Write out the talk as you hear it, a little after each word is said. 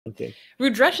Okay.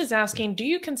 Rudresh is asking, do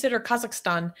you consider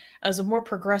Kazakhstan as a more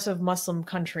progressive Muslim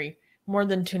country, more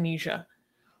than Tunisia?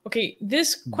 Okay,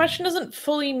 this question doesn't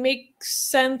fully make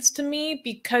sense to me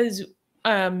because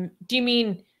do you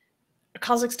mean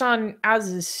Kazakhstan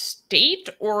as a state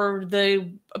or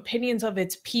the opinions of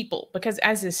its people? Because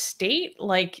as a state,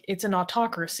 like, it's an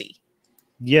autocracy.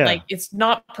 Yeah. Like, it's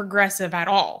not progressive at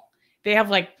all. They have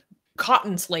like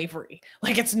cotton slavery.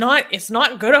 Like, it's not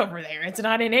good over there. It's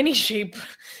not in any shape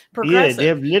progressive. Yeah, they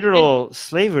have literal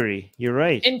slavery. You're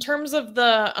right. In terms of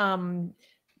the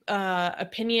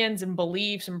opinions and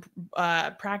beliefs and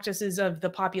practices of the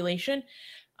population,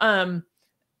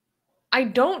 I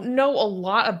don't know a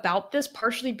lot about this,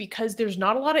 partially because there's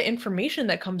not a lot of information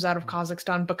that comes out of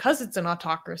Kazakhstan because it's an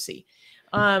autocracy.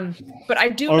 But I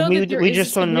do know that there is a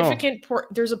significant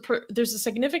there's a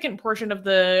significant portion of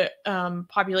the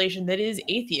population that is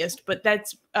atheist, but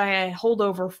that's a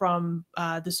holdover from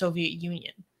the Soviet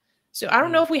Union. So I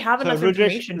don't know if we have enough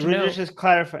information to know.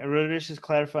 Rudresh is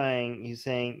clarifying. He's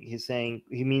saying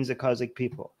he means the Kazakh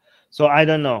people. So I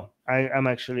don't know. I'm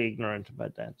actually ignorant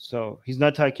about that. So he's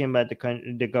not talking about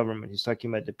the government. He's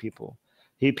talking about the people.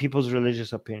 People's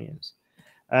religious opinions.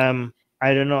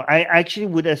 I don't know. I actually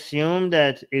would assume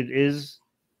that it is.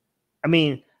 I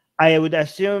mean, I would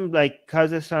assume like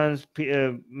Kazakhstan's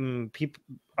people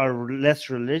are less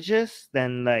religious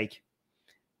than like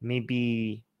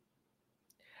maybe.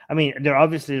 I mean, they're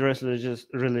obviously less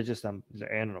religious than,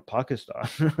 I don't know, Pakistan,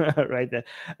 right there.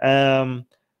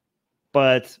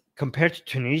 But compared to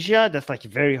Tunisia, that's like a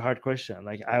very hard question.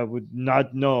 Like, I would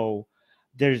not know.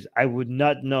 I would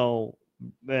not know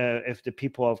if the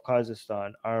people of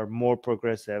Kazakhstan are more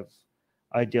progressive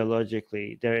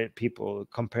ideologically. They're people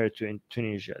compared to in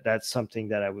Tunisia. That's something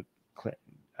that I would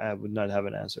not have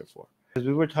an answer for. Because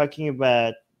we were talking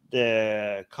about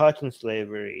the cotton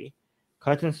slavery.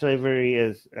 Cotton slavery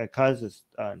is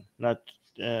Kazakhstan, not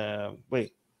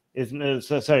wait. It's not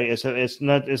Kazakhstan.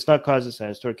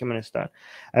 It's Turkmenistan.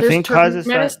 I think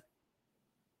Kazakhstan,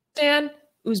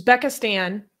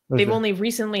 Uzbekistan. They've only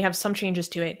recently have some changes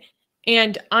to it,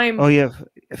 and I'm. Oh yeah,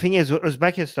 I think it's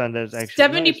Uzbekistan. That's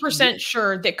actually 70%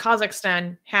 sure that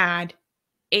Kazakhstan had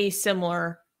a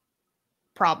similar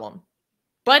problem,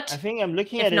 but I think I'm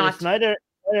looking at it.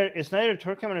 It's neither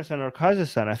Turkmenistan or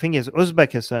Kazakhstan. I think it's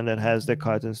Uzbekistan that has the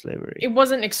cotton slavery. It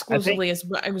wasn't exclusively as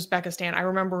Uzbekistan. I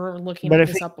remember looking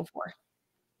this up before.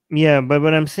 Yeah, but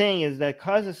what I'm saying is that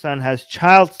Kazakhstan has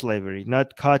child slavery,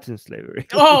 not cotton slavery.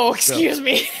 Oh, excuse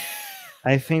me.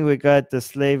 I think we got the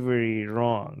slavery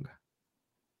wrong.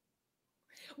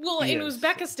 Well, in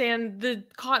Uzbekistan, the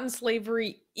cotton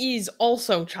slavery is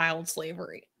also child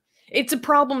slavery. It's a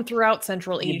problem throughout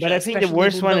Central Asia. But I think the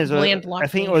worst one is I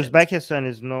think Uzbekistan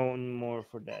is known more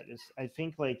for that. I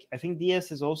think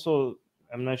DS is also.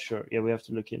 I'm not sure. Yeah, we have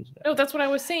to look into that. No, that's what I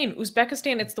was saying.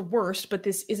 Uzbekistan, it's the worst, but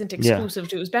this isn't exclusive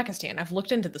to Uzbekistan. I've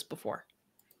looked into this before.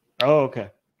 Oh, okay.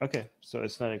 Okay, so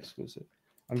it's not exclusive.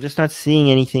 I'm just not seeing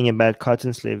anything about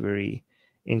cotton slavery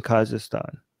in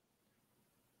Kazakhstan.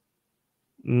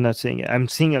 I'm not seeing it. I'm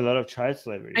seeing a lot of child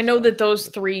slavery. I know that those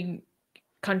three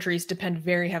countries depend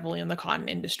very heavily on the cotton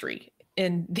industry,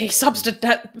 and they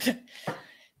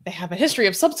have a history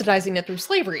of subsidizing it through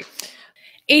slavery.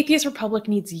 Atheist Republic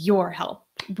needs your help.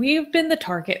 We've been the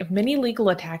target of many legal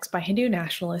attacks by Hindu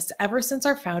nationalists ever since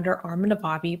our founder, Armin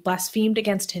Navabi, blasphemed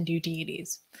against Hindu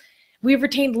deities. We have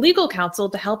retained legal counsel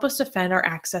to help us defend our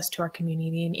access to our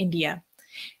community in India.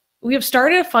 We have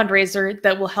started a fundraiser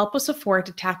that will help us afford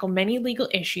to tackle many legal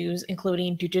issues,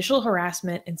 including judicial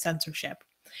harassment and censorship.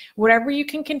 Whatever you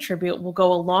can contribute will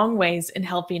go a long ways in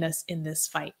helping us in this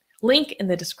fight. Link in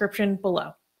the description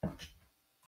below.